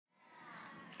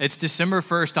It's December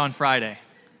 1st on Friday.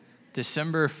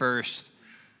 December 1st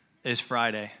is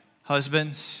Friday.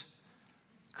 Husbands,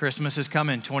 Christmas is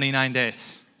coming, 29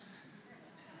 days.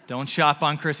 Don't shop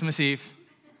on Christmas Eve.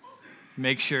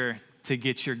 Make sure to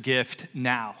get your gift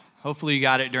now. Hopefully you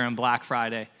got it during Black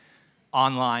Friday,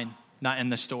 online, not in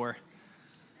the store.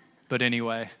 But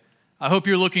anyway, I hope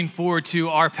you're looking forward to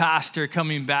our pastor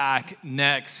coming back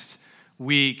next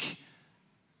week.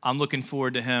 I'm looking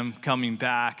forward to him coming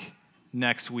back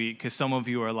next week because some of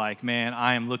you are like, man,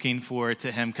 I am looking forward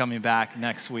to him coming back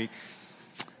next week.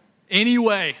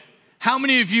 Anyway, how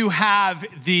many of you have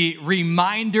the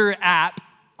reminder app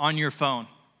on your phone?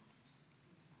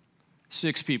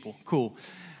 6 people, cool.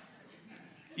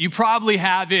 You probably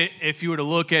have it if you were to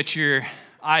look at your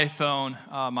iPhone,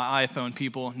 my iPhone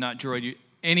people, not Droid.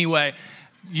 Anyway,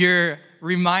 your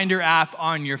reminder app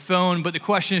on your phone, but the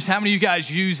question is, how many of you guys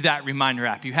use that reminder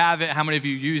app? You have it, how many of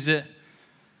you use it?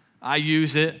 I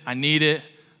use it, I need it.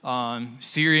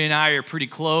 Siri and I are pretty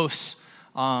close.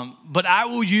 But I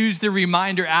will use the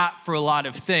reminder app for a lot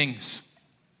of things.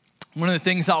 One of the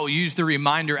things I will use the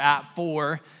reminder app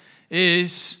for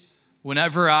is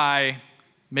whenever I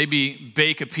maybe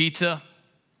bake a pizza.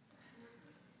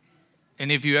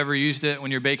 Any of you ever used it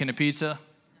when you're baking a pizza?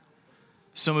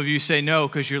 Some of you say no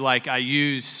because you're like, I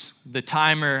use the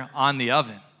timer on the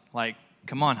oven. Like,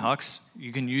 come on, Hux,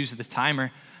 you can use the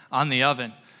timer on the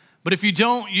oven. But if you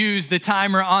don't use the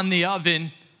timer on the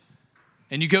oven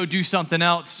and you go do something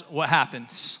else, what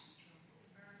happens?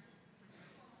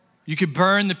 You could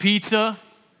burn the pizza,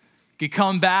 you could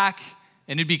come back,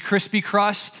 and it'd be crispy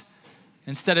crust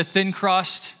instead of thin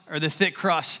crust or the thick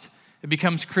crust. It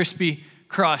becomes crispy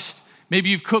crust. Maybe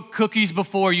you've cooked cookies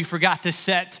before, you forgot to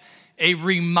set a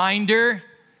reminder,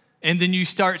 and then you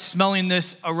start smelling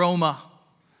this aroma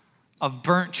of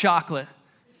burnt chocolate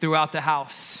throughout the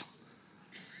house.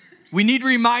 We need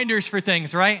reminders for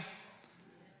things, right?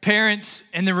 Parents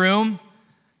in the room,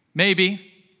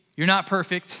 maybe you're not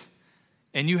perfect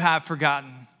and you have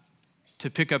forgotten to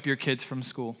pick up your kids from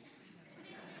school.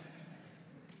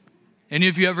 Any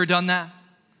of you ever done that?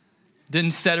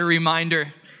 Didn't set a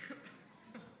reminder?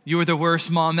 You were the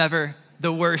worst mom ever,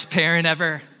 the worst parent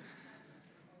ever.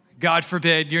 God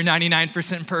forbid, you're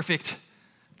 99% perfect.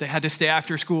 They had to stay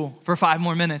after school for 5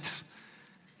 more minutes.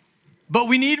 But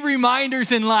we need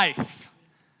reminders in life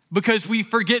because we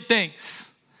forget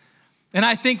things. And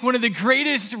I think one of the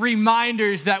greatest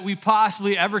reminders that we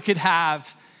possibly ever could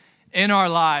have in our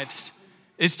lives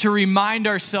is to remind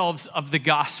ourselves of the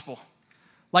gospel.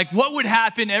 Like, what would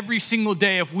happen every single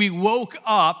day if we woke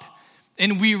up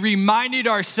and we reminded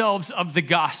ourselves of the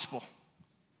gospel?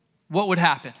 What would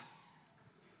happen?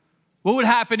 What would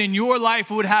happen in your life?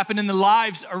 What would happen in the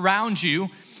lives around you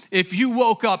if you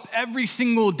woke up every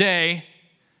single day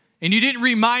and you didn't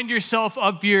remind yourself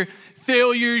of your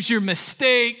failures, your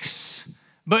mistakes,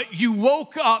 but you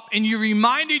woke up and you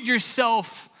reminded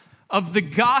yourself of the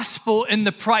gospel and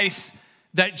the price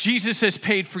that Jesus has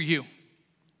paid for you?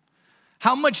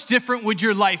 How much different would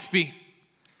your life be?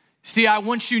 See, I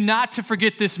want you not to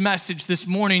forget this message this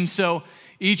morning, so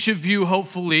each of you,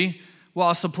 hopefully,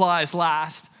 while supplies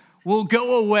last, will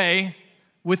go away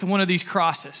with one of these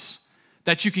crosses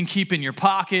that you can keep in your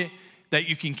pocket, that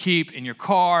you can keep in your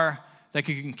car, that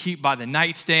you can keep by the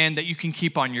nightstand, that you can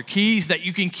keep on your keys, that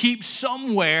you can keep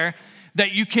somewhere,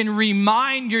 that you can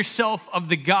remind yourself of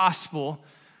the gospel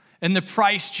and the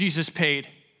price Jesus paid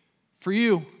for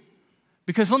you.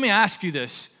 Because let me ask you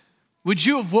this, would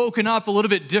you have woken up a little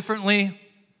bit differently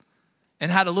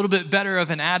and had a little bit better of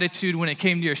an attitude when it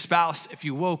came to your spouse if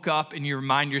you woke up and you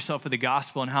remind yourself of the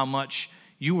gospel and how much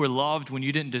you were loved when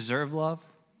you didn't deserve love?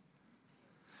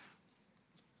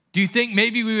 Do you think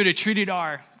maybe we would have treated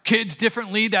our kids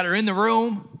differently that are in the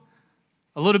room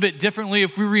a little bit differently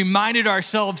if we reminded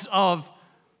ourselves of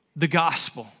the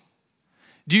gospel?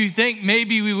 Do you think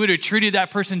maybe we would have treated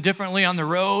that person differently on the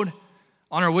road,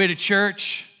 on our way to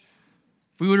church,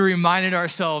 if we would have reminded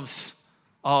ourselves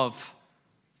of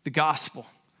the gospel?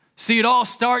 See, it all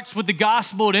starts with the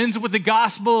gospel. It ends with the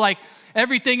gospel. Like,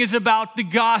 everything is about the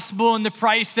gospel and the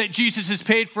price that Jesus has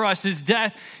paid for us, his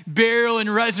death, burial,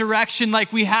 and resurrection.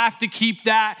 Like, we have to keep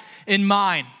that in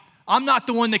mind. I'm not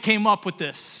the one that came up with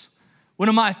this. One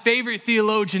of my favorite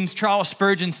theologians, Charles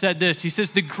Spurgeon, said this. He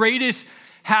says, the greatest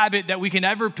habit that we can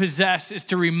ever possess is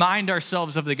to remind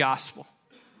ourselves of the gospel.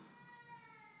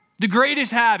 The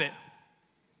greatest habit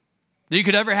that you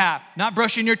could ever have. Not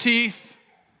brushing your teeth,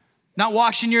 not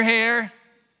washing your hair,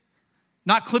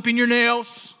 not clipping your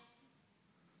nails.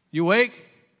 You awake?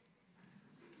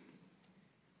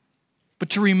 But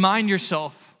to remind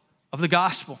yourself of the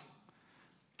gospel.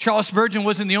 Charles Spurgeon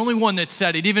wasn't the only one that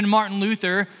said it. Even Martin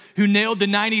Luther, who nailed the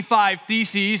 95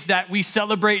 Theses that we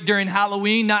celebrate during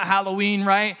Halloween, not Halloween,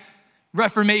 right?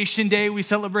 Reformation Day, we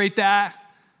celebrate that.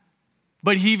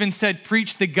 But he even said,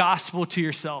 preach the gospel to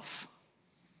yourself.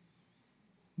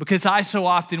 Because I so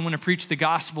often want to preach the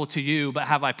gospel to you, but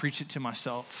have I preached it to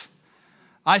myself?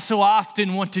 I so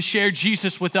often want to share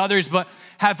Jesus with others, but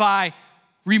have I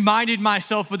reminded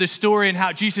myself of the story and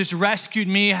how Jesus rescued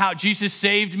me, how Jesus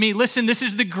saved me? Listen, this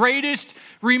is the greatest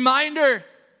reminder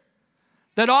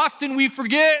that often we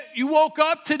forget. You woke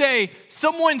up today.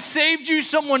 Someone saved you.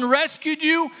 Someone rescued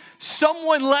you.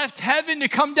 Someone left heaven to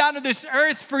come down to this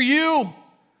earth for you.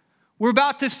 We're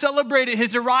about to celebrate it,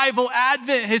 his arrival,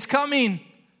 Advent, his coming.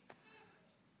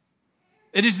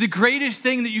 It is the greatest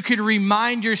thing that you could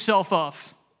remind yourself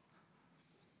of.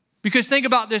 Because think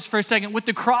about this for a second. With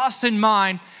the cross in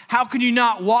mind, how can you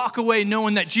not walk away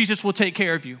knowing that Jesus will take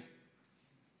care of you?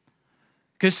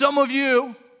 Because some of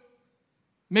you,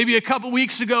 maybe a couple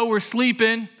weeks ago, were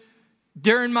sleeping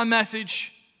during my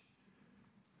message.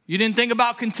 You didn't think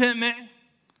about contentment.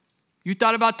 You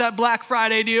thought about that Black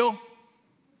Friday deal.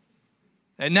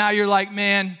 And now you're like,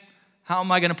 man, how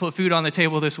am I going to put food on the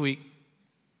table this week?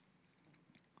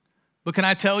 But can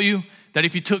I tell you that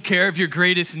if you took care of your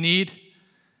greatest need,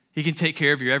 he can take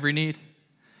care of your every need?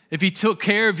 If he took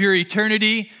care of your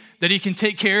eternity, that he can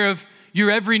take care of your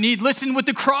every need. Listen, with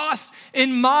the cross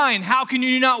in mind, how can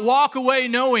you not walk away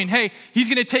knowing, hey, he's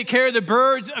going to take care of the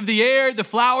birds of the air, the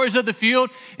flowers of the field,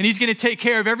 and he's going to take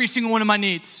care of every single one of my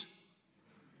needs?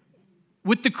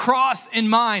 With the cross in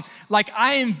mind, like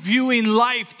I am viewing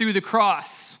life through the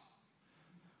cross.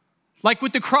 Like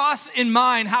with the cross in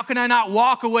mind, how can I not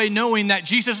walk away knowing that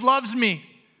Jesus loves me?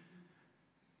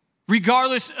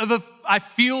 Regardless of if I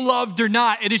feel loved or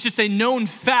not, it is just a known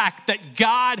fact that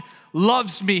God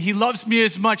loves me. He loves me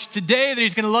as much today that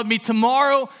he's going to love me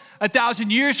tomorrow,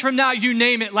 1,000 years from now, you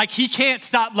name it. Like he can't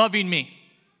stop loving me.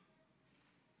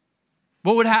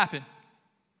 What would happen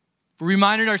if we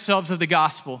reminded ourselves of the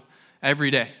gospel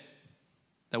every day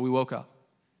that we woke up?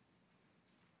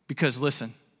 Because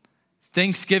listen,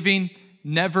 Thanksgiving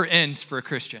never ends for a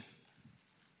Christian.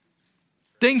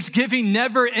 Thanksgiving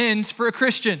never ends for a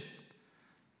Christian.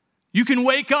 You can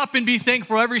wake up and be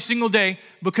thankful every single day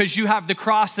because you have the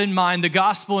cross in mind, the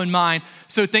gospel in mind,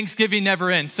 so Thanksgiving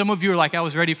never ends. Some of you are like, I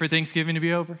was ready for Thanksgiving to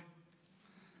be over.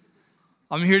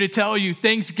 I'm here to tell you,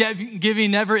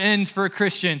 Thanksgiving never ends for a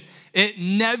Christian. It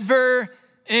never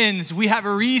ends. We have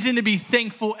a reason to be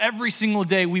thankful every single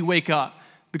day we wake up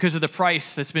because of the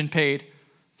price that's been paid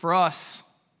for us.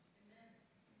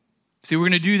 See, we're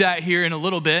going to do that here in a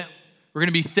little bit. We're going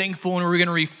to be thankful and we're going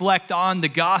to reflect on the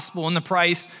gospel and the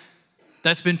price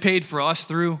that's been paid for us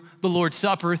through the Lord's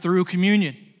Supper, through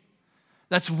communion.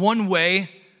 That's one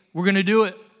way we're going to do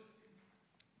it.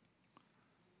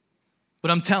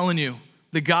 But I'm telling you,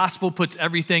 the gospel puts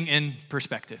everything in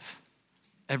perspective.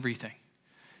 Everything.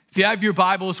 If you have your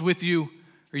Bibles with you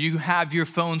or you have your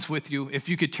phones with you, if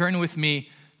you could turn with me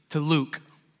to Luke.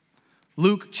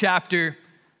 Luke chapter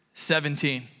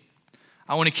 17.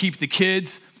 I want to keep the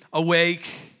kids awake,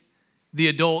 the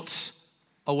adults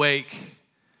awake,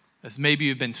 as maybe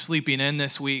you've been sleeping in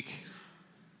this week,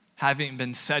 haven't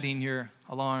been setting your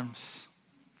alarms,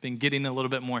 been getting a little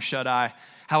bit more shut-eye.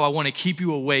 How I want to keep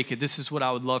you awake, and this is what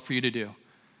I would love for you to do.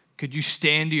 Could you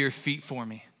stand to your feet for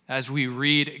me as we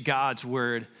read God's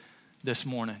word this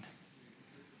morning?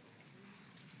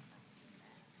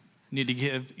 Need to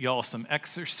give y'all some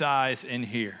exercise in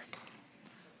here.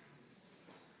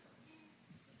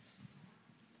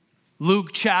 Luke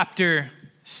chapter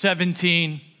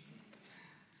 17,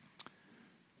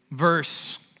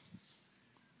 verse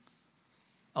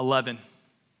 11. It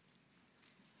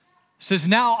says,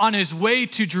 now on his way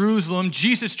to Jerusalem,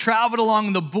 Jesus traveled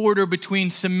along the border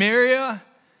between Samaria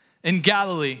and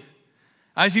Galilee.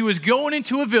 As he was going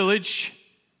into a village,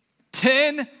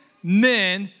 10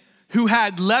 men who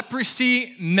had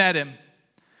leprosy met him.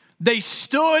 They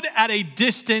stood at a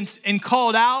distance and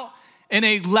called out in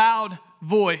a loud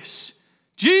voice,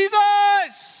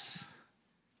 Jesus!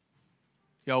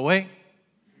 Y'all wait.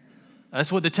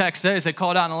 That's what the text says. They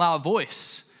called out in a loud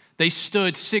voice. They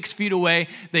stood 6 feet away.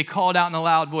 They called out in a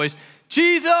loud voice,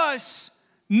 Jesus,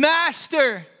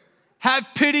 Master, have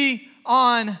pity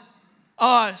on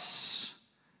us.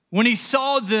 When he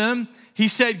saw them, he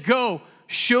said, go,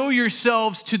 show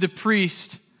yourselves to the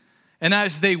priest. And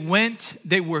as they went,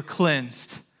 they were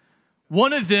cleansed.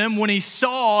 One of them, when he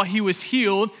saw he was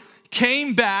healed,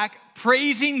 came back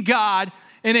praising God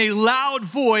in a loud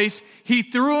voice. He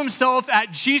threw himself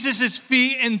at Jesus'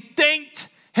 feet and thanked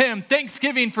him.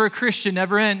 Thanksgiving for a Christian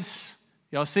never ends.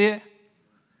 Y'all see it?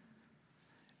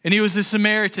 and he was a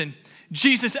Samaritan.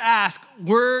 Jesus asked,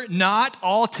 were not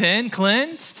all 10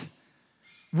 cleansed?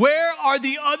 Where are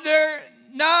the other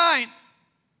 9?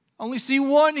 Only see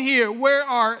one here. Where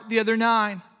are the other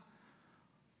 9?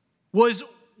 Was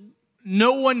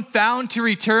no one found to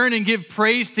return and give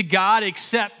praise to God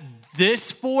except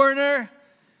this foreigner?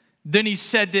 Then he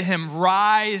said to him,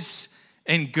 rise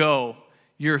and go.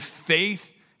 Your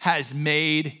faith has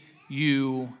made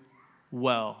you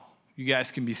well. You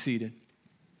guys can be seated.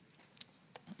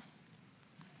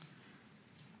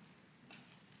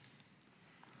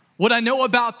 What I know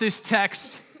about this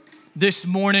text this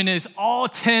morning is all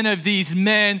 10 of these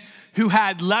men who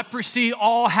had leprosy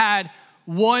all had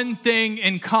one thing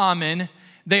in common.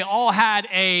 They all had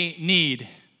a need.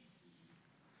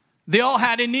 They all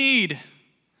had a need.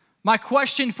 My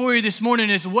question for you this morning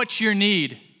is, what's your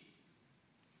need?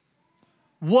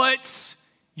 What's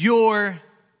your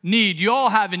need? You all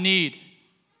have a need.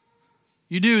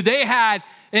 You do. They had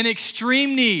an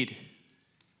extreme need.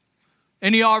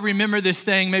 Any of y'all remember this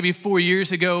thing maybe 4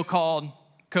 years ago called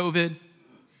COVID?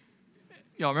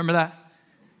 Y'all remember that?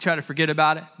 Try to forget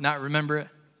about it, not remember it.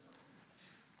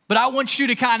 But I want you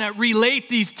to kind of relate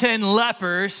these 10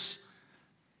 lepers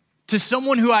to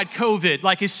someone who had COVID.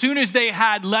 Like as soon as they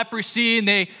had leprosy and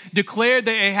they declared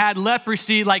that they had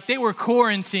leprosy, like they were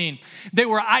quarantined. They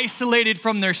were isolated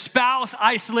from their spouse,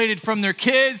 isolated from their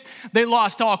kids. They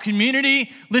lost all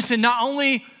community. Listen, not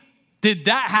only did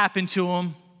that happen to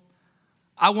them,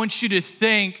 I want you to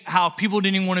think how people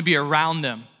didn't even want to be around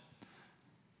them.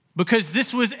 Because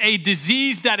this was a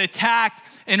disease that attacked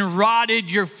and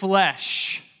rotted your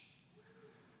flesh.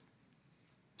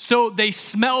 So they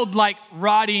smelled like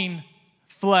rotting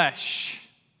flesh.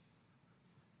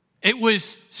 It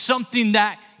was something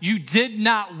that you did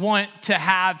not want to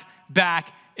have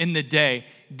back in the day.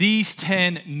 These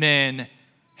 10 men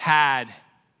had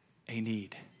a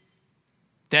need.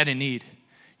 They had a need.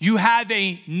 You have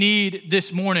a need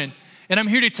this morning. And I'm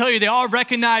here to tell you, they all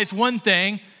recognize one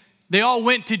thing. They all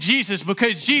went to Jesus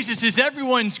because Jesus is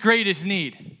everyone's greatest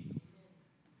need.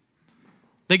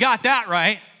 They got that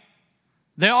right.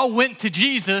 They all went to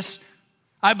Jesus.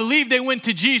 I believe they went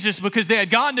to Jesus because they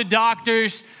had gone to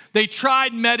doctors. They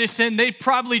tried medicine. They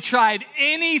probably tried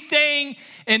anything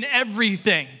and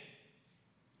everything.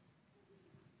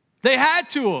 They had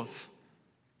to have.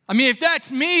 I mean, if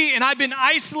that's me and I've been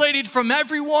isolated from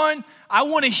everyone, I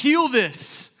want to heal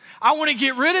this. I want to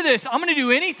get rid of this. I'm going to do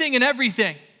anything and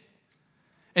everything.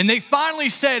 And they finally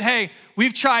said, hey,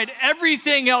 we've tried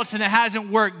everything else and it hasn't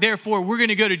worked. Therefore, we're going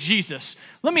to go to Jesus.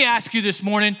 Let me ask you this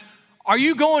morning, are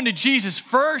you going to Jesus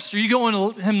first or are you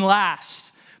going to him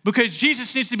last? Because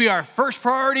Jesus needs to be our first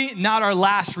priority, not our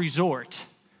last resort.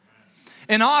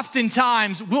 And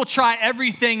oftentimes, we'll try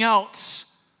everything else.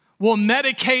 We'll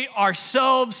medicate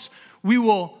ourselves. We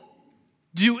will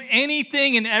do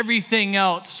anything and everything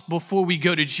else before we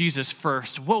go to Jesus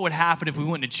first. What would happen if we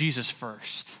went to Jesus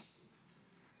first?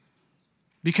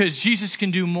 Because Jesus can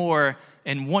do more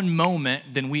in one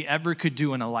moment than we ever could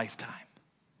do in a lifetime.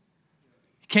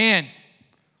 He can.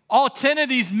 All 10 of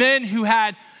these men who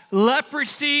had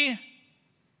leprosy,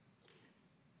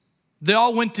 they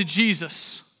all went to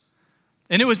Jesus.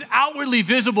 And it was outwardly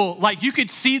visible, like you could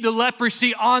see the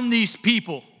leprosy on these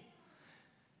people.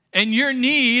 And your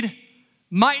need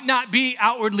might not be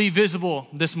outwardly visible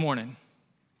this morning.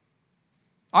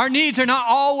 Our needs are not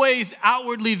always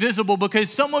outwardly visible because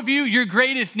some of you, your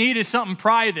greatest need is something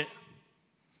private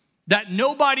that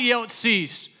nobody else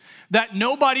sees, that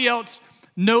nobody else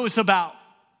knows about.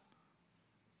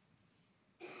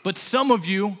 But some of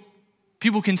you,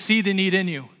 people can see the need in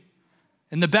you.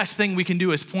 And the best thing we can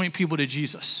do is point people to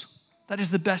Jesus. That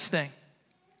is the best thing.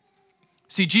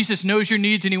 See, Jesus knows your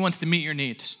needs and he wants to meet your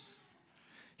needs.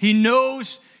 He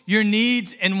knows your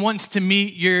needs and wants to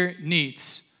meet your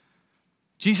needs.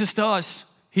 Jesus does.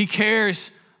 He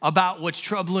cares about what's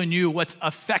troubling you, what's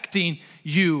affecting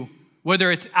you,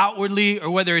 whether it's outwardly or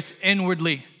whether it's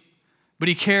inwardly. But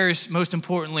he cares, most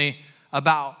importantly,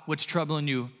 about what's troubling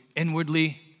you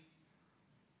inwardly.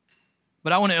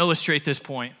 But I want to illustrate this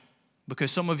point because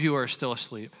some of you are still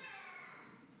asleep.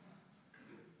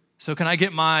 So can I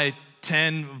get my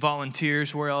 10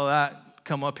 volunteers, where all that,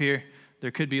 come up here? There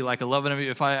could be like 11 of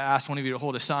you. If I asked one of you to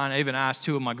hold a sign, I even asked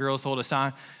 2 of my girls to hold a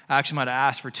sign. I actually might have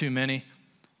asked for too many,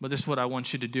 but this is what I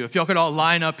want you to do. If y'all could all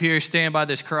line up here, stand by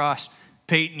this cross.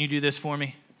 Peyton, you do this for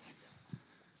me.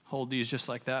 Hold these just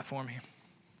like that for me.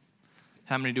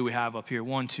 How many do we have up here?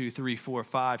 1, 2, 3, 4,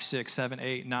 5, 6, 7,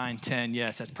 8, 9, 10.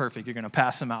 Yes, that's perfect. You're going to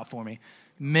pass them out for me.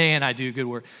 Man, I do good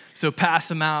work. So pass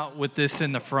them out with this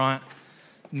in the front.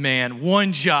 Man,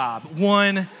 one job.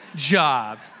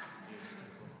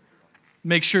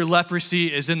 Make sure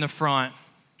leprosy is in the front.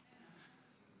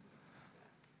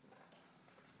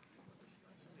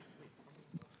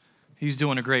 He's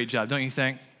doing a great job, don't you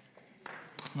think?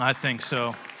 I think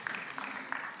so.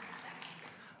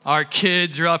 Our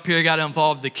kids are up here. Got to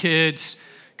involve the kids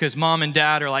because mom and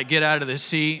dad are like, get out of the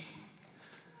seat.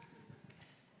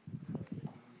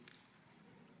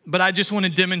 But I just want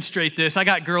to demonstrate this. I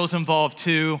got girls involved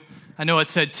too. I know it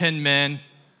said 10 men.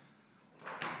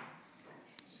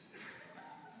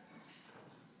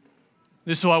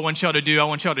 This is what I want y'all to do. I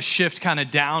want y'all to shift kind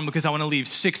of down because I want to leave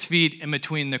 6 feet in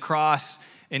between the cross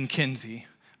and Kinsey,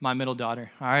 my middle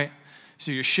daughter, all right?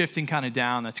 So you're shifting kind of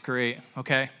down. That's great,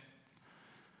 okay?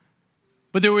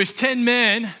 But there was 10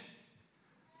 men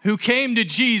who came to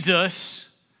Jesus,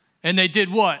 and they did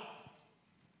what?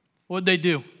 What'd they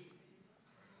do?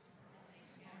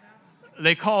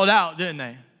 They called out, didn't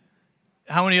they?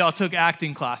 How many of y'all took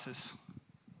acting classes?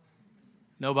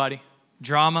 Nobody?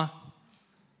 Drama?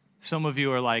 Some of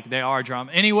you are like, they are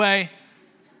drama. Anyway,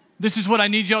 this is what I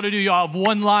need y'all to do. Y'all have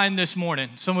one line this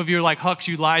morning. Some of you are like, Hux,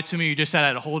 you lied to me. You just said I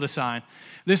had to hold a sign.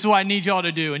 This is what I need y'all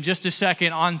to do. In just a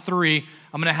second, on 3,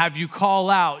 I'm going to have you call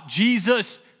out,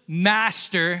 Jesus,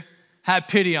 Master, have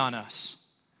pity on us.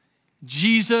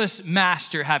 Jesus,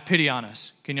 Master, have pity on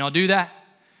us. Can y'all do that?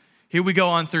 Here we go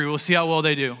on 3. We'll see how well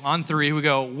they do. On 3, here we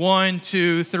go. 1,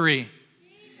 2, 3.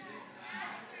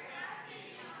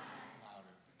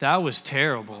 That was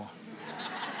terrible.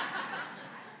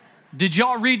 Did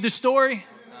y'all read the story?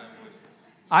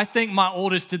 I think my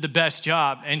oldest did the best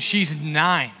job, and she's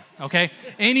 9, okay?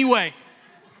 Anyway,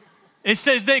 it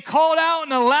says they called out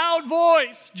in a loud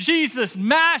voice, Jesus,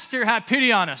 Master, have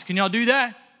pity on us. Can y'all do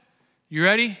that? You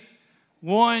ready?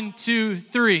 1, 2,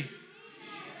 3.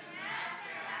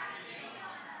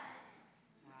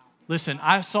 Listen,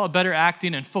 I saw better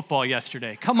acting in football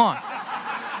yesterday. Come on. All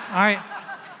right.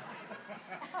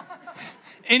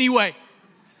 Anyway,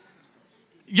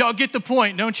 y'all get the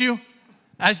point, don't you?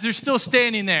 As they're still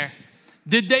standing there,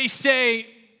 did they say,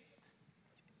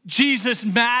 Jesus,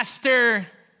 Master,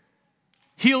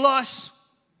 heal us?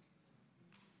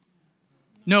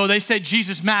 No, they said,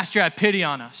 Jesus, Master, have pity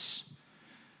on us.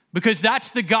 Because that's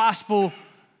the gospel.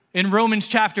 In Romans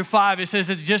chapter 5, it says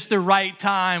at just the right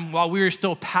time, while we were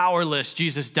still powerless,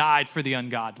 Jesus died for the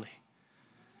ungodly.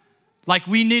 Like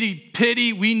we needed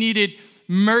pity, we needed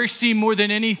mercy more than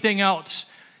anything else.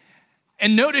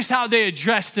 And notice how they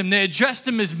addressed him. They addressed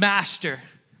him as Master.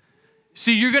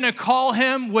 See, you're going to call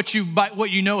him what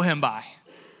you know him by.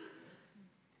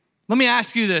 Let me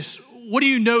ask you this. What do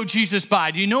you know Jesus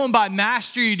by? Do you know him by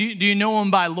Master or do you know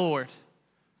him by Lord?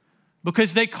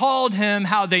 Because they called him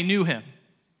how they knew him.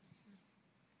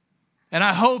 And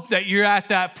I hope that you're at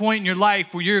that point in your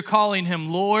life where you're calling him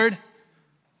Lord,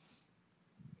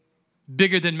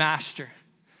 bigger than Master.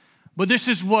 But this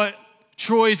is what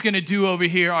Troy's going to do over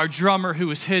here, our drummer who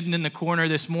was hidden in the corner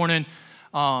this morning.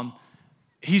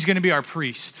 He's going to be our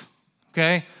priest,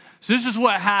 okay? So this is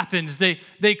what happens.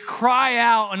 They cry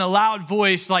out in a loud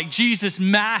voice like, Jesus,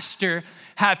 Master,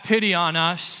 have pity on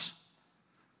us.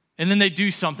 And then they do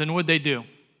something. What'd they do?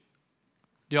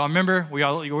 Do y'all remember? Were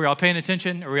y'all paying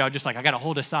attention? Or were y'all just like, I got to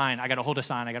hold a sign, I got to hold a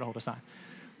sign, I got to hold a sign?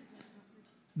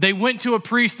 They went to a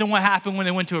priest, and what happened when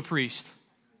they went to a priest?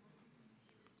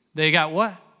 They got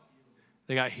what?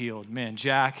 They got healed. Man,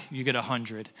 Jack, you get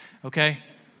 100, okay?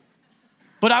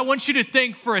 But I want you to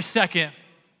think for a second,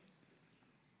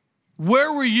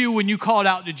 where were you when you called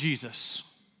out to Jesus?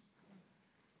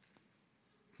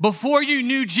 Before you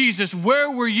knew Jesus,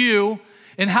 where were you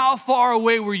and how far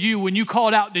away were you when you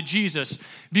called out to Jesus?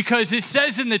 Because it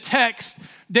says in the text,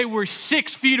 they were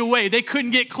 6 feet away. They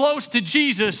couldn't get close to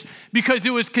Jesus because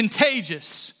it was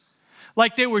contagious.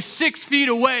 Like they were 6 feet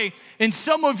away. And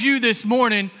some of you this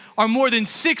morning are more than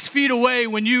 6 feet away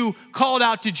when you called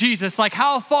out to Jesus. Like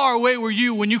how far away were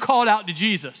you when you called out to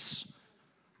Jesus?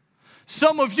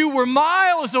 Some of you were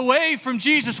miles away from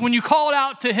Jesus when you called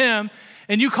out to him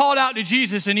and you called out to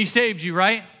Jesus and he saved you,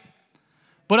 right?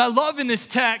 But I love in this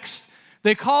text,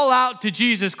 they call out to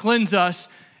Jesus, cleanse us.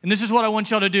 And this is what I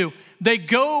want y'all to do. They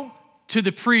go to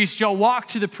the priest. Y'all walk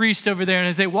to the priest over there. And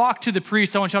as they walk to the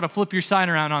priest, I want y'all to flip your sign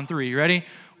around on 3. You ready?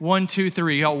 1, 2,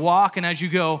 3. Y'all walk, and as you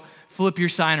go, flip your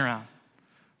sign around.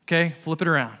 Okay? Flip it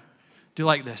around. Do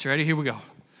like this. Ready? Here we go.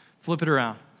 Flip it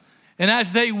around. And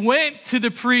as they went to the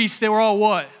priest, they were all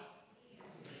what?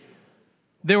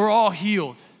 They were all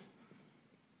healed.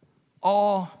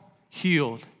 All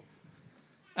healed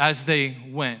as they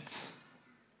went.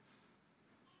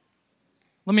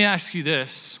 Let me ask you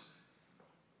this.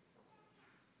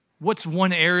 What's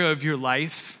one area of your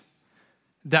life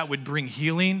that would bring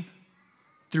healing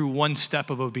through one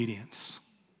step of obedience?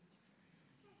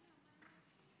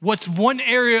 What's one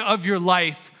area of your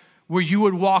life where you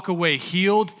would walk away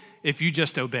healed if you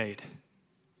just obeyed?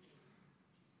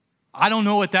 I don't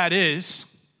know what that is,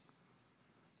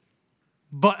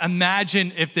 but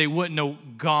imagine if they wouldn't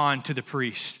have gone to the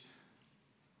priest.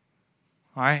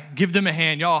 All right, give them a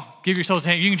hand. Y'all, give yourselves a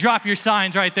hand. You can drop your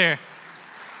signs right there.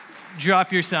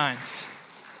 Drop your signs.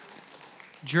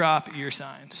 Drop your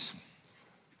signs.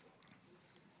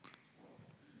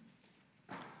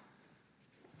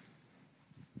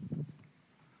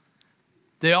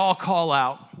 They all call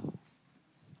out.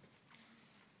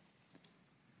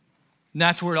 And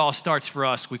that's where it all starts for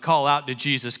us. We call out to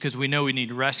Jesus because we know we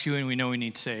need rescue and we know we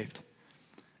need saved.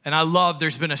 And I love,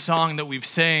 there's been a song that we've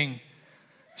sang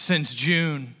since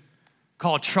June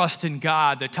called Trust in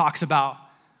God that talks about,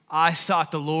 I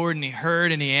sought the Lord and he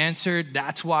heard and he answered.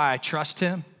 That's why I trust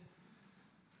him.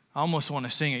 I almost want to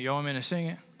sing it. You want me to sing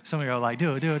it? Some of you are like,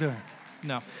 do it.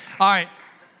 No. All right.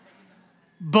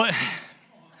 But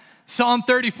Psalm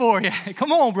 34, yeah,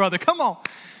 come on, brother, come on.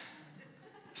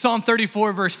 Psalm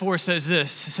 34, verse 4 says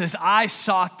this. It says, I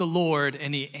sought the Lord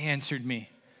and he answered me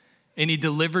and he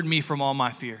delivered me from all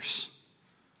my fears.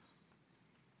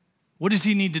 What does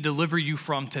he need to deliver you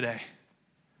from today?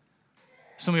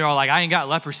 Some of you are like, I ain't got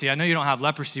leprosy. I know you don't have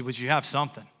leprosy, but you have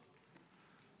something.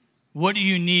 What do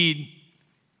you need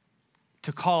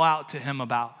to call out to him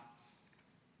about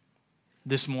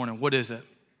this morning? What is it?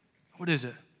 What is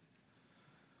it?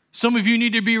 Some of you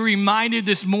need to be reminded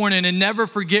this morning and never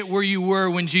forget where you were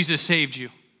when Jesus saved you.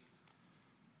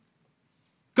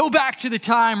 Go back to the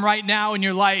time right now in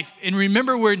your life and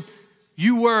remember where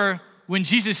you were when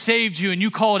Jesus saved you and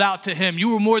you called out to him.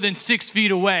 You were more than 6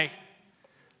 feet away.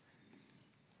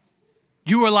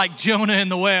 You were like Jonah in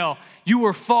the whale. You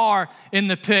were far in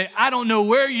the pit. I don't know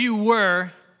where you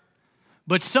were,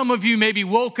 but some of you maybe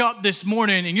woke up this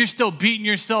morning and you're still beating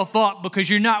yourself up because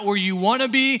you're not where you want to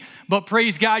be, but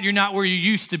praise God, you're not where you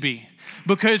used to be.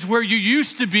 Because where you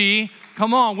used to be,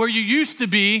 come on, where you used to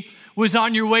be was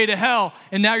on your way to hell,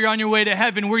 and now you're on your way to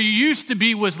heaven. Where you used to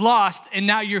be was lost, and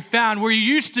now you're found. Where you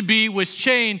used to be was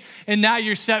chained, and now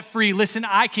you're set free. Listen,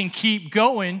 I can keep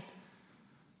going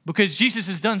because Jesus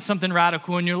has done something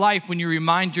radical in your life when you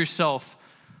remind yourself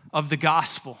of the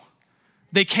gospel.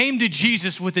 They came to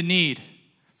Jesus with a need.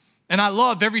 And I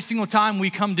love every single time we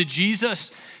come to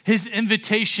Jesus, his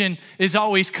invitation is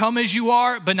always come as you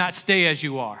are, but not stay as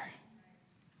you are.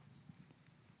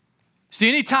 See,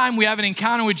 anytime we have an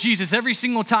encounter with Jesus, every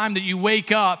single time that you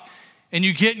wake up and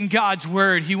you get in God's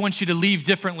word, he wants you to leave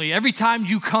differently. Every time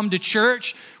you come to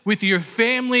church with your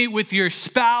family, with your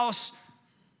spouse,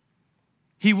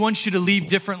 he wants you to leave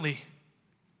differently.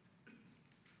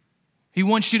 He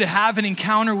wants you to have an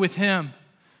encounter with him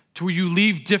to where you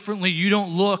leave differently. You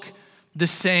don't look the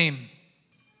same.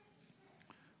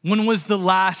 When was the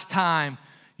last time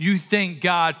you thanked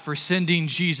God for sending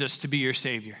Jesus to be your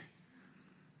Savior?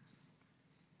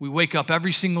 We wake up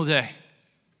every single day,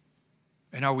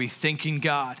 and are we thanking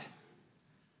God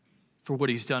for what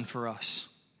he's done for us?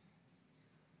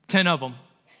 10 of them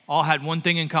all had one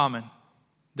thing in common.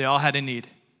 They all had a need.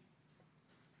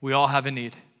 We all have a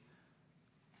need.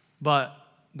 But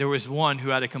there was one who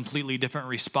had a completely different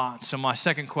response. So my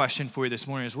second question for you this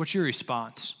morning is, what's your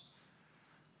response?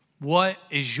 What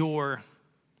is your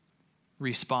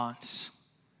response?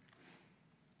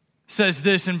 It says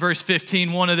this in verse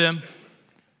 15, one of them,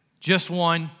 just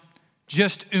one,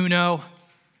 just uno,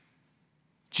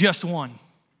 just one.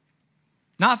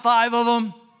 Not 5 of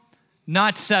them,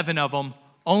 not 7 of them,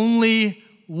 only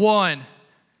one.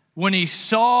 When he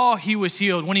saw, he was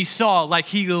healed. When he saw, like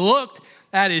he looked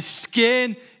at his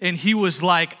skin and he was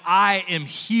like, I am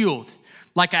healed.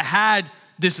 Like I had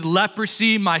this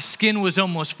leprosy, my skin was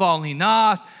almost falling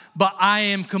off, but I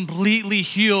am completely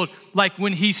healed. Like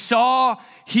when he saw,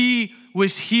 he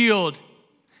was healed.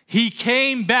 He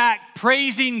came back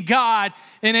praising God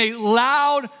in a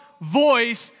loud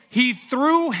voice. He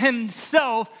threw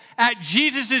himself at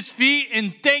Jesus' feet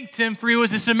and thanked him, for he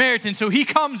was a Samaritan. So he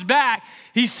comes back,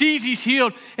 he sees he's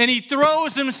healed, and he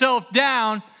throws himself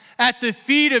down at the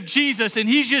feet of Jesus, and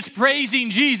he's just praising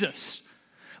Jesus.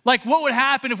 Like what would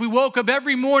happen if we woke up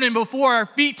every morning before our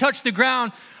feet touched the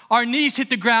ground, our knees hit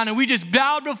the ground, and we just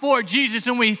bowed before Jesus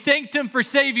and we thanked him for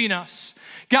saving us?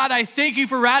 God, I thank you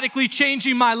for radically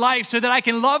changing my life so that I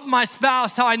can love my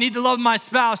spouse how I need to love my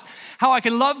spouse, how I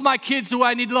can love my kids the way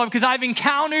I need to love, because I've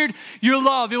encountered your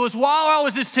love. It was while I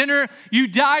was a sinner, you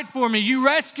died for me, you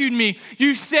rescued me,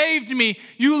 you saved me,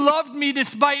 you loved me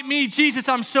despite me. Jesus,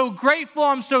 I'm so grateful,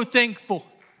 I'm so thankful.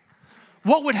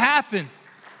 What would happen?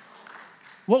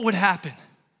 What would happen?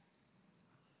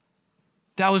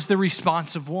 That was the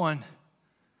response of one.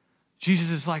 Jesus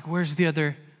is like, where's the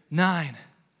other 9.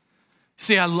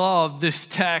 See, I love this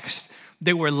text.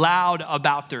 They were loud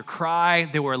about their cry.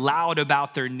 They were loud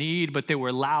about their need, but they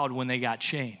were loud when they got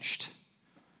changed.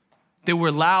 They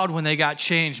were loud when they got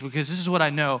changed, because this is what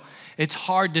I know. It's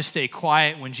hard to stay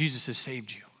quiet when Jesus has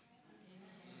saved you.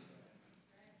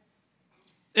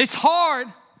 It's hard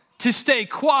to stay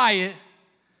quiet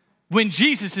when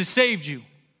Jesus has saved you.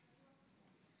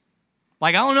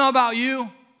 Like, I don't know about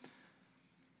you,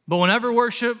 but whenever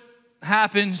worship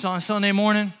happens on Sunday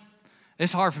morning,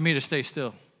 it's hard for me to stay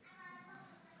still.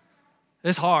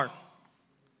 It's hard.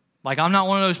 Like, I'm not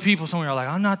one of those people, some of you are like,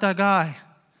 I'm not that guy.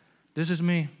 This is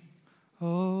me.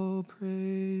 Oh,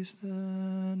 praise the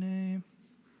name.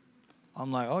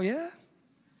 I'm like, oh yeah?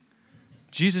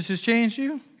 Jesus has changed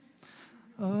you?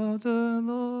 Oh, the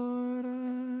Lord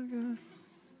our God.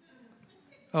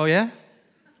 Oh yeah?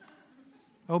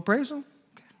 Oh, praise him?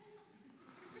 Okay.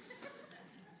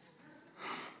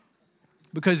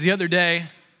 Because the other day,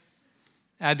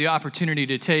 I had the opportunity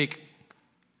to take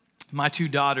my 2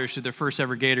 daughters to their first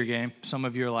ever Gator game. Some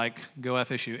of you are like, go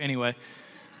FSU. Anyway,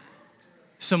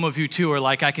 some of you too are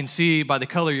like, I can see by the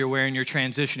color you're wearing, you're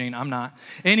transitioning. I'm not.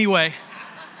 Anyway,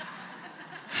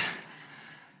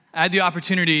 I had the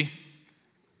opportunity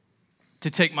to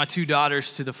take my 2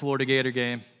 daughters to the Florida Gator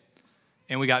game,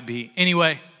 and we got beat.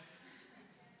 Anyway,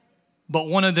 but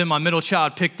one of them, my middle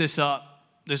child, picked this up.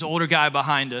 This older guy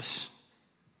behind us.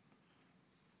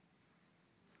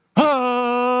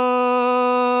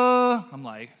 I'm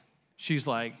like, she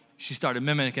started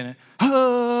mimicking it.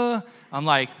 I'm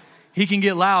like, he can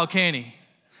get loud, can't he?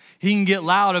 He can get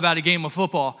loud about a game of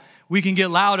football. We can get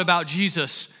loud about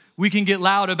Jesus. We can get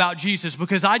loud about Jesus,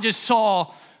 because I just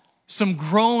saw some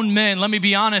grown men, let me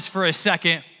be honest for a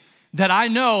second, that I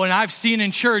know and I've seen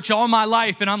in church all my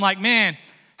life, and I'm like, man,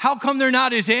 how come they're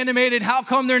not as animated? How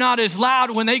come they're not as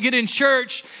loud when they get in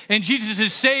church and Jesus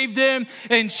has saved them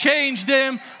and changed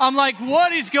them? I'm like,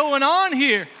 what is going on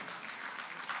here?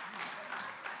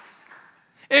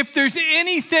 If there's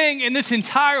anything in this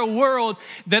entire world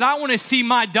that I want to see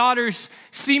my daughters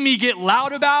see me get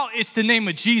loud about, it's the name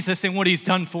of Jesus and what he's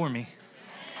done for me.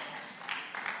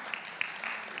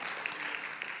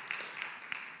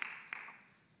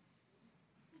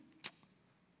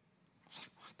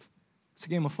 It's a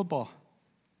game of football.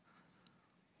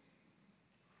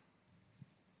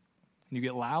 And you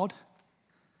get loud?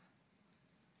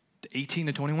 The 18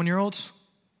 to 21-year-olds?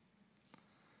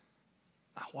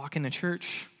 I walk into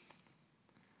church.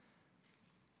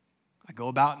 I go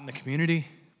about in the community.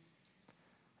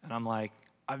 And I'm like,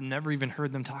 I've never even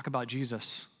heard them talk about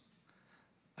Jesus.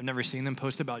 I've never seen them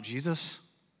post about Jesus.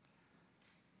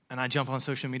 And I jump on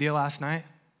social media last night.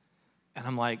 And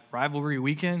I'm like, rivalry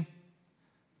weekend.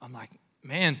 I'm like,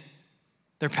 man,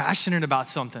 they're passionate about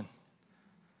something.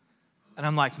 And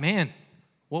I'm like, man,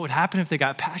 what would happen if they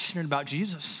got passionate about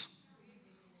Jesus?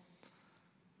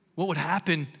 What would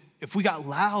happen if we got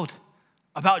loud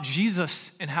about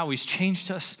Jesus and how he's changed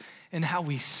us and how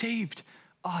he saved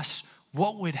us?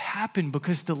 What would happen?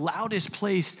 Because the loudest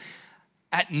place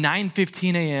at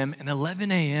 9:15 a.m. and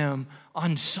 11 a.m.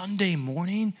 on Sunday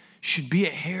morning should be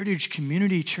at Heritage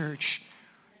Community Church,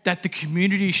 that the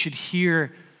community should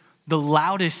hear the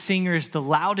loudest singers, the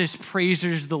loudest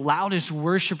praisers, the loudest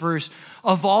worshipers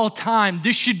of all time.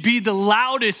 This should be the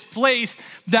loudest place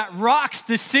that rocks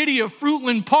the city of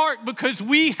Fruitland Park, because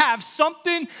we have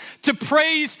something to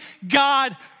praise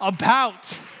God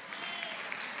about.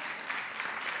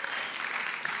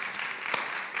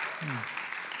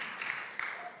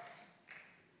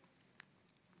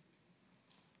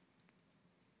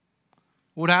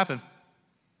 What would happen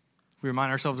if we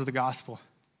remind ourselves of the gospel?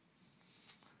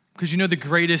 Because you know the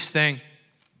greatest thing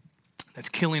that's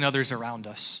killing others around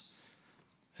us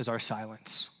is our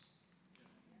silence.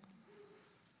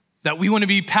 That we want to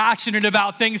be passionate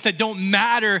about things that don't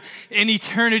matter in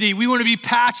eternity. We want to be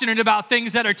passionate about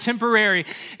things that are temporary.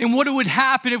 And what would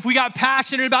happen if we got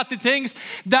passionate about the things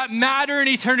that matter in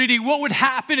eternity? What would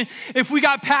happen if we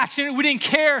got passionate? We didn't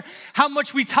care how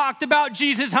much we talked about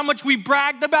Jesus, how much we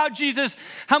bragged about Jesus,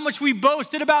 how much we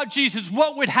boasted about Jesus.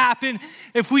 What would happen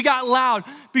if we got loud?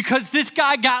 Because this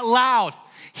guy got loud.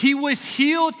 He was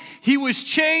healed. He was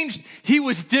changed. He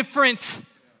was different.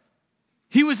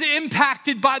 He was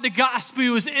impacted by the gospel. He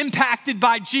was impacted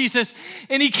by Jesus.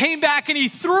 And he came back and he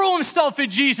threw himself at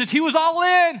Jesus. He was all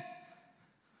in.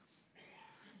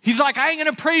 He's like, I ain't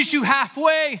going to praise you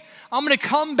halfway. I'm going to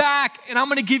come back and I'm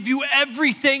going to give you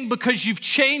everything, because you've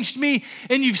changed me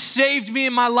and you've saved me,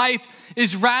 and my life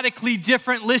is radically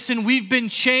different. Listen, we've been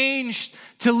changed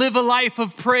to live a life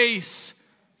of praise.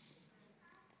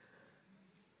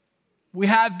 We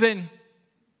have been.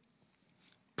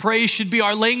 Praise should be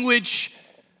our language.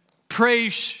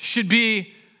 Praise should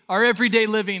be our everyday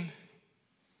living.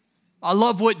 I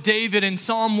love what David in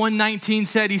Psalm 119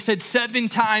 said. He said, 7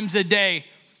 times a day,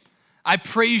 I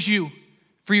praise you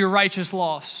for your righteous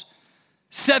laws.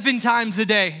 7 times a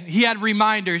day. He had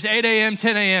reminders, 8 a.m.,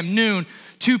 10 a.m., noon,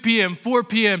 2 p.m., 4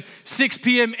 p.m., 6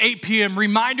 p.m., 8 p.m.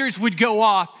 Reminders would go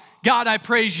off. God, I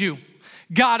praise you.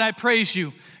 God, I praise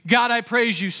you. God, I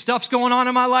praise you. Stuff's going on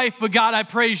in my life, but God, I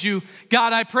praise you.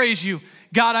 God, I praise you.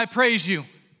 God, I praise you.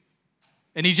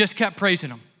 And he just kept praising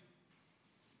him.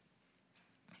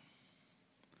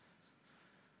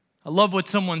 I love what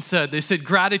someone said. They said,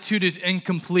 gratitude is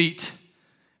incomplete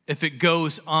if it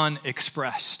goes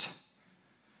unexpressed.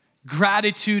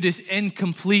 Gratitude is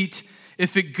incomplete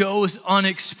if it goes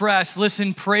unexpressed.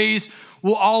 Listen, praise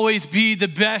will always be the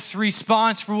best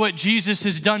response for what Jesus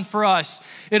has done for us.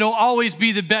 It'll always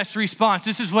be the best response.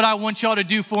 This is what I want y'all to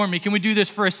do for me. Can we do this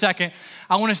for a second?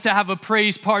 I want us to have a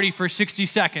praise party for 60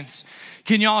 seconds.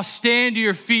 Can y'all stand to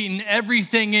your feet and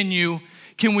everything in you?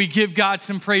 Can we give God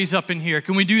some praise up in here?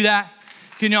 Can we do that?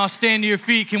 Can y'all stand to your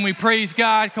feet? Can we praise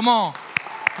God? Come on.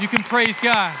 You can praise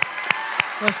God.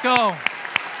 Let's go.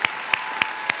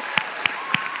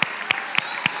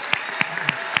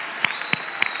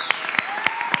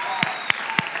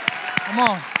 Come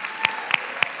on.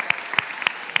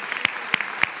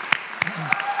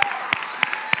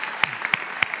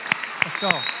 Let's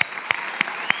go.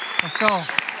 Let's go.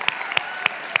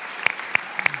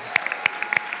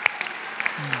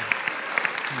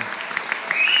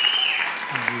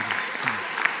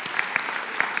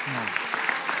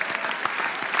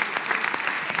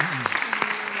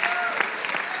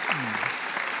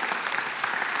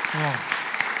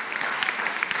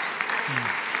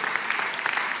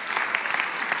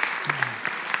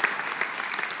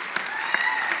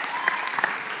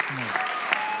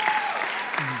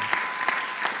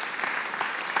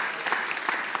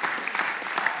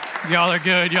 Y'all are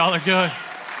good. Y'all are good.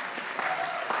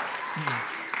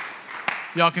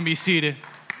 Y'all can be seated.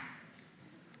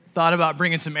 Thought about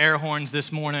bringing some air horns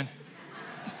this morning,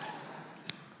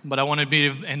 but I want to be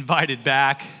invited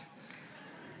back.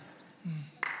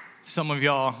 Some of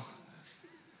y'all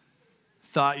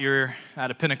thought you were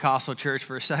at a Pentecostal church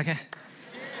for a second.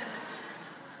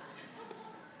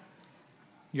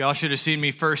 Y'all should have seen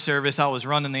me first service. I was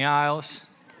running the aisles.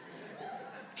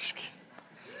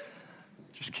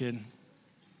 Just kidding.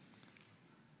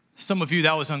 Some of you,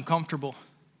 that was uncomfortable.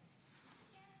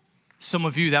 Some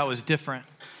of you, that was different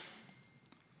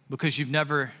because you've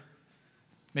never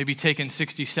maybe taken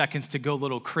 60 seconds to go a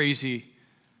little crazy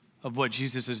of what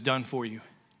Jesus has done for you.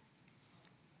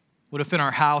 What if in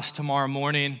our house tomorrow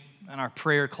morning, in our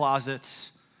prayer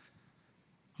closets,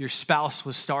 your spouse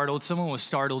was startled? Someone was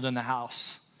startled in the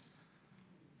house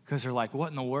because they're like,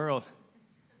 what in the world?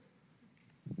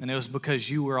 And it was because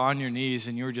you were on your knees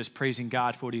and you were just praising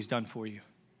God for what he's done for you.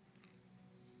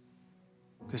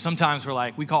 Because sometimes we're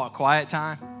like, we call it quiet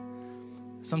time.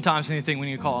 Sometimes anything we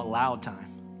need to call it loud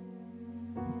time.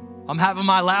 I'm having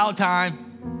my loud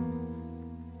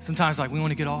time. Sometimes like we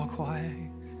want to get all quiet.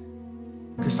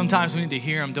 Because sometimes we need to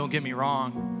hear him, don't get me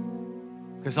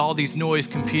wrong. Because all these noise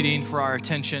competing for our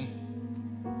attention.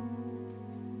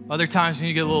 Other times we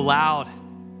need to get a little loud.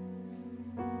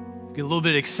 Get a little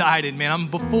bit excited, man. I'm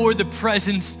before the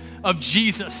presence of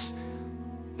Jesus.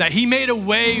 That he made a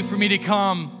way for me to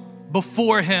come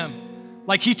before him.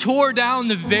 Like he tore down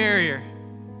the barrier.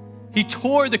 He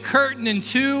tore the curtain in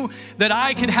two that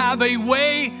I could have a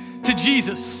way to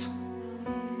Jesus.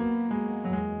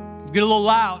 Get a little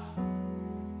loud.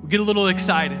 Get a little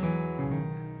excited.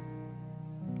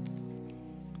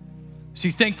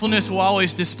 See, thankfulness will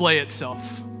always display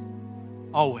itself.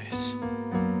 Always.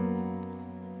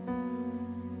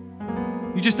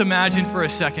 You just imagine for a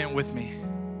second with me.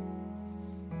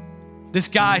 This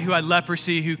guy who had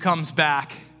leprosy who comes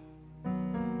back.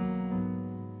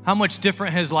 How much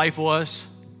different his life was.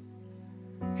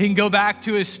 He can go back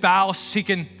to his spouse.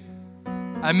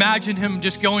 I imagine him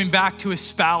just going back to his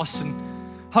spouse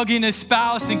and hugging his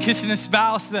spouse and kissing his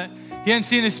spouse that he hadn't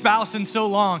seen his spouse in so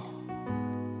long.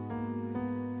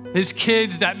 His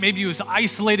kids that maybe he was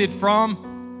isolated from.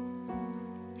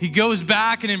 He goes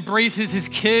back and embraces his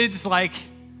kids like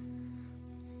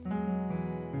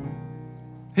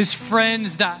his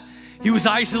friends that he was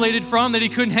isolated from, that he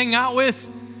couldn't hang out with.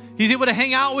 He's able to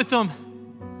hang out with them.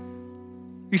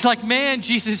 He's like, man,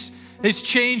 Jesus has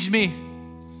changed me.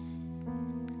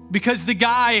 Because the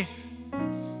guy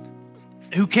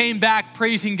who came back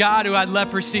praising God who had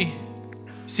leprosy,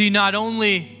 see, not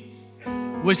only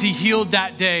was he healed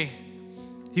that day,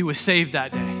 he was saved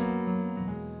that day.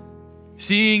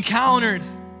 See, he encountered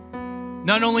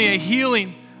Not only a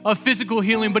healing, a physical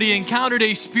healing, but he encountered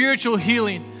a spiritual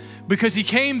healing because he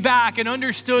came back and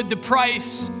understood the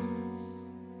price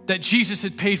that Jesus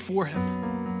had paid for him.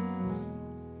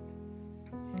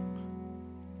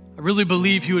 I really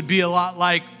believe he would be a lot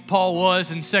like Paul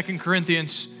was in 2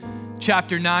 Corinthians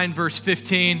chapter 9, verse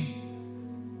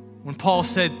 15, when Paul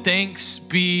said, "Thanks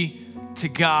be to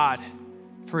God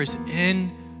for his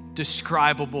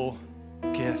indescribable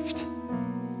gift."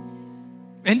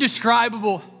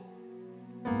 Indescribable.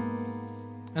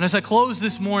 And as I close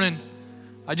this morning,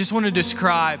 I just want to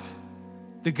describe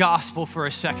the gospel for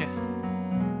a second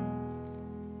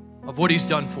of what he's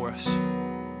done for us.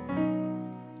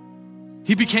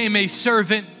 He became a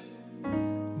servant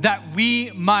that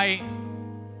we might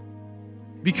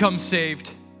become saved.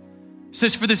 It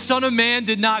says, "For the Son of Man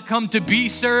did not come to be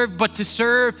served, but to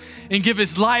serve and give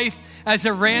his life as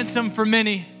a ransom for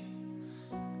many."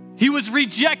 He was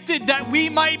rejected that we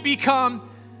might become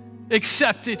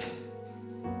accepted.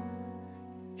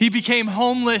 He became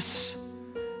homeless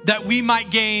that we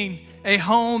might gain a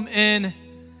home in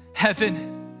heaven.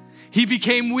 He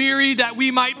became weary that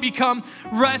we might become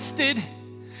rested.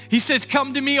 He says,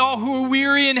 "Come to me, all who are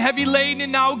weary and heavy laden,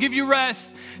 and I will give you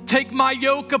rest. Take my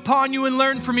yoke upon you and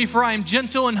learn from me, for I am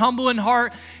gentle and humble in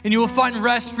heart, and you will find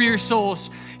rest for your souls."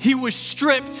 He was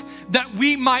stripped that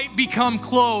we might become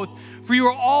clothed. For you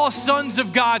are all sons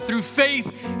of God through faith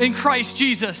in Christ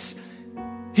Jesus.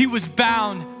 He was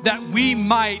bound that we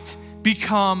might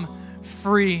become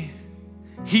free.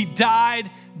 He died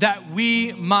that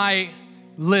we might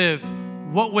live.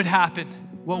 What would happen?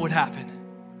 What would happen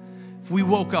if we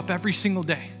woke up every single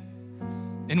day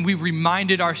and we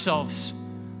reminded ourselves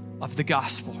of the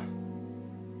gospel?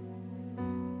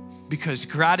 Because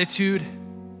gratitude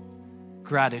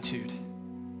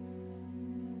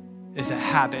is a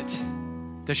habit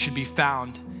that should be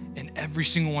found in every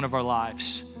single one of our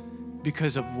lives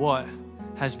because of what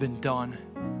has been done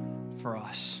for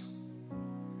us.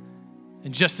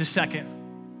 In just a second,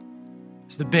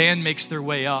 as the band makes their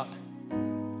way up,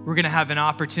 we're gonna have an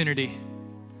opportunity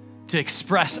to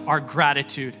express our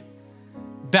gratitude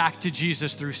back to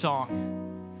Jesus through song.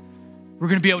 We're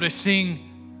gonna be able to sing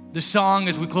the song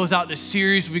as we close out this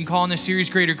series. We've been calling this series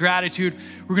Greater Gratitude.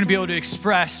 We're gonna be able to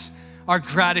express our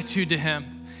gratitude to him.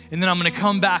 And then I'm gonna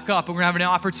come back up and we're gonna have an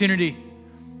opportunity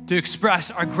to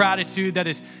express our gratitude that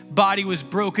his body was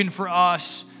broken for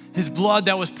us, his blood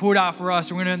that was poured out for us.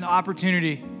 And we're gonna have the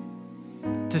opportunity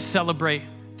to celebrate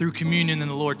through communion and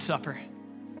the Lord's Supper.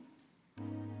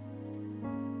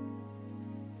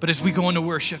 But as we go into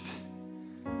worship,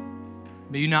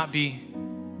 may you not be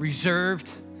reserved,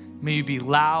 may you be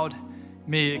loud,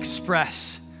 may you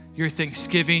express your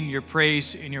thanksgiving, your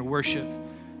praise, and your worship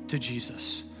to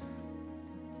Jesus.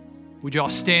 Would you all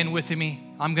stand with me?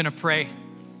 I'm gonna pray,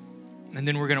 and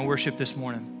then we're gonna worship this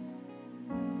morning.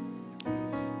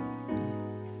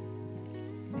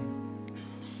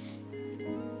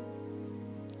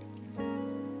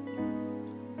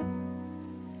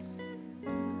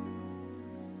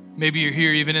 Maybe you're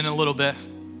here even in a little bit.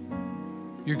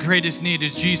 Your greatest need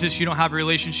is Jesus. You don't have a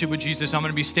relationship with Jesus. I'm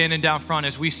gonna be standing down front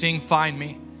as we sing, "Find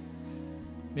Me."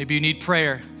 Maybe you need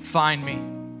prayer, find me.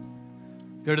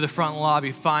 Go to the front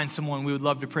lobby, find someone. We would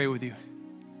love to pray with you.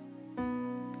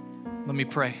 Let me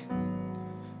pray.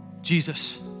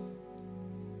 Jesus,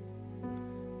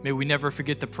 may we never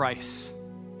forget the price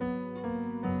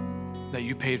that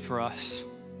you paid for us.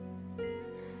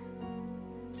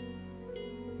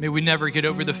 May we never get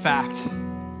over the fact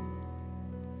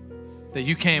that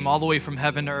you came all the way from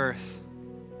heaven to earth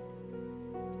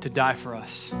to die for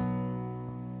us,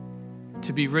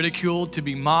 to be ridiculed, to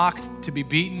be mocked, to be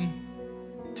beaten,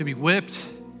 to be whipped,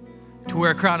 to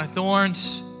wear a crown of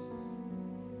thorns,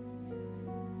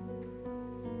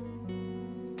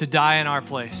 to die in our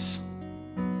place.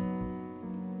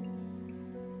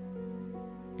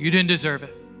 You didn't deserve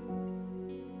it.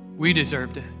 We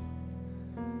deserved it.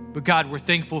 But God, we're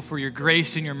thankful for your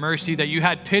grace and your mercy, that you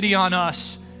had pity on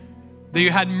us, that you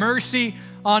had mercy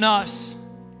on us.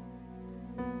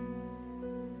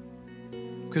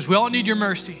 Because we all need your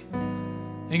mercy.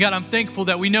 And God, I'm thankful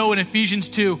that we know in Ephesians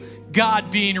 2, God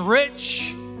being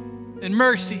rich in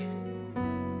mercy,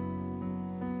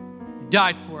 you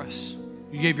died for us.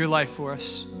 You gave your life for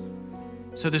us.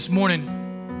 So this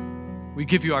morning, we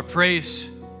give you our praise.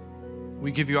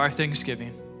 We give you our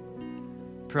thanksgiving.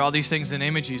 Pray all these things in the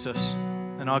name of Jesus.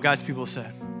 And all God's people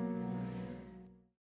said.